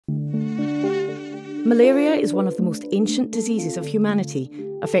Malaria is one of the most ancient diseases of humanity,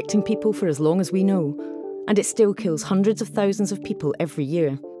 affecting people for as long as we know, and it still kills hundreds of thousands of people every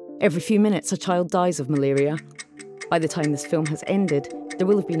year. Every few minutes, a child dies of malaria. By the time this film has ended, there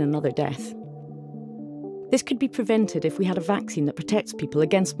will have been another death. This could be prevented if we had a vaccine that protects people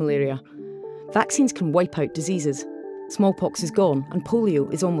against malaria. Vaccines can wipe out diseases. Smallpox is gone, and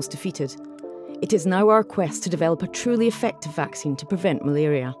polio is almost defeated. It is now our quest to develop a truly effective vaccine to prevent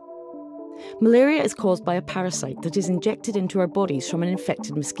malaria. Malaria is caused by a parasite that is injected into our bodies from an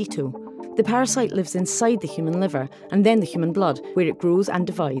infected mosquito. The parasite lives inside the human liver and then the human blood, where it grows and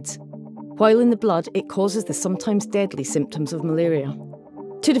divides. While in the blood, it causes the sometimes deadly symptoms of malaria.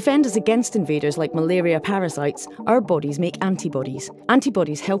 To defend us against invaders like malaria parasites, our bodies make antibodies.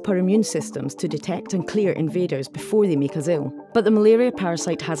 Antibodies help our immune systems to detect and clear invaders before they make us ill. But the malaria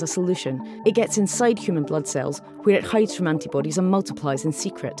parasite has a solution. It gets inside human blood cells, where it hides from antibodies and multiplies in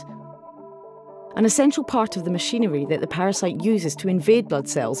secret. An essential part of the machinery that the parasite uses to invade blood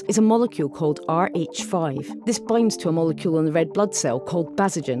cells is a molecule called Rh5. This binds to a molecule in the red blood cell called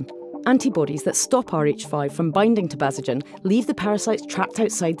basogen. Antibodies that stop Rh5 from binding to basogen leave the parasites trapped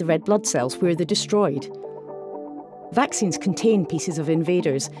outside the red blood cells where they're destroyed. Vaccines contain pieces of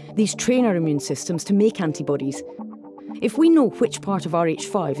invaders. These train our immune systems to make antibodies. If we know which part of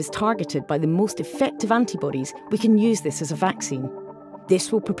Rh5 is targeted by the most effective antibodies, we can use this as a vaccine. This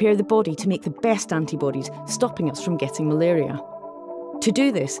will prepare the body to make the best antibodies, stopping us from getting malaria. To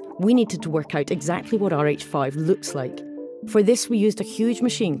do this, we needed to work out exactly what Rh5 looks like. For this, we used a huge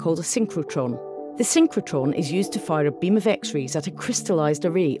machine called a synchrotron. The synchrotron is used to fire a beam of X-rays at a crystallised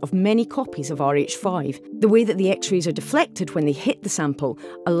array of many copies of Rh5. The way that the X-rays are deflected when they hit the sample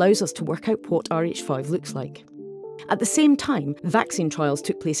allows us to work out what Rh5 looks like. At the same time, vaccine trials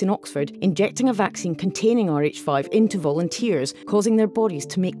took place in Oxford, injecting a vaccine containing Rh5 into volunteers, causing their bodies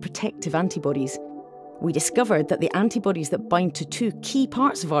to make protective antibodies. We discovered that the antibodies that bind to two key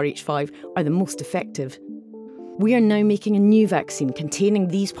parts of Rh5 are the most effective. We are now making a new vaccine containing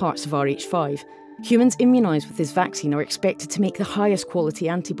these parts of Rh5. Humans immunised with this vaccine are expected to make the highest quality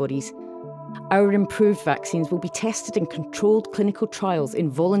antibodies. Our improved vaccines will be tested in controlled clinical trials in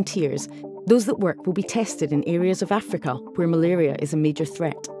volunteers. Those that work will be tested in areas of Africa where malaria is a major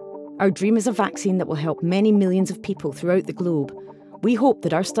threat. Our dream is a vaccine that will help many millions of people throughout the globe. We hope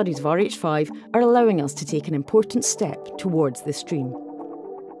that our studies of Rh5 are allowing us to take an important step towards this dream.